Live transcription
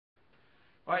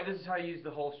Alright, this is how you use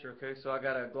the holster, okay? So I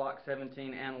got a Glock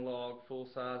 17 analog, full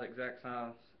size, exact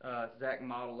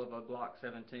model of a Glock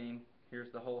 17. Here's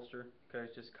the holster, okay?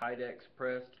 It's just Kydex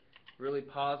pressed. Really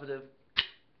positive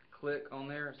click on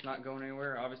there. It's not going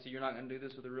anywhere. Obviously, you're not going to do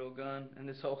this with a real gun in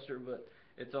this holster, but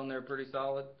it's on there pretty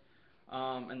solid.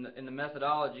 And the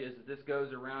methodology is that this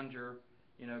goes around your,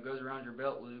 goes around your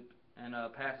belt loop and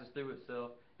passes through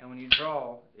itself. And when you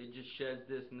draw, it just sheds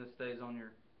this, and this stays on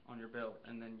your belt,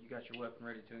 and then you got your weapon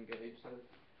ready to engage. So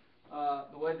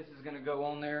the way this is going to go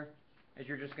on there is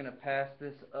you're just going to pass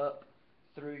this up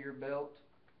through your belt,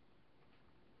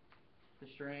 the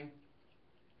string,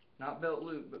 not belt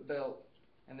loop, but belt,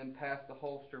 and then pass the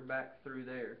holster back through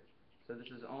there. So this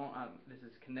is on. This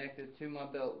is connected to my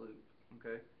belt loop.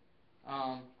 Okay.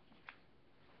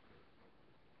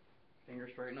 Finger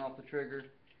straighten off the trigger,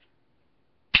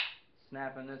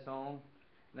 snapping this on.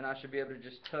 Then I should be able to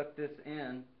just tuck this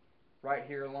in right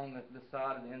here along the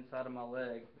side of the inside of my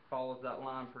leg. It follows that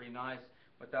line pretty nice.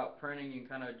 Without printing, you can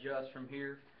kind of adjust from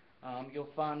here. You'll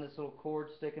find this little cord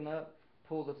sticking up.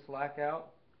 Pull the slack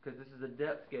out, because this is a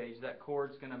depth gauge. That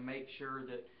cord's going to make sure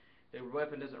that the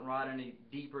weapon doesn't ride any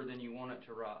deeper than you want it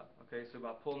to ride. Okay, so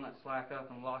by pulling that slack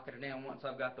up and locking it in, once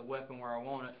I've got the weapon where I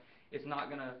want it, it's not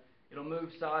going to, it'll move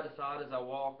side to side as I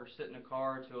walk or sit in a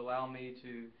car to allow me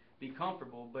to be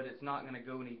comfortable, but it's not going to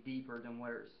go any deeper than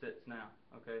where it sits now.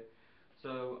 Okay,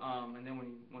 so and then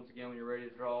once again when you're ready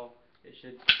to draw, it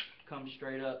should come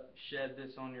straight up, shed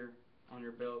this on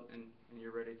your belt, and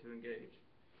you're ready to engage.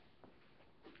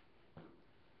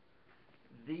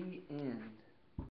 The end.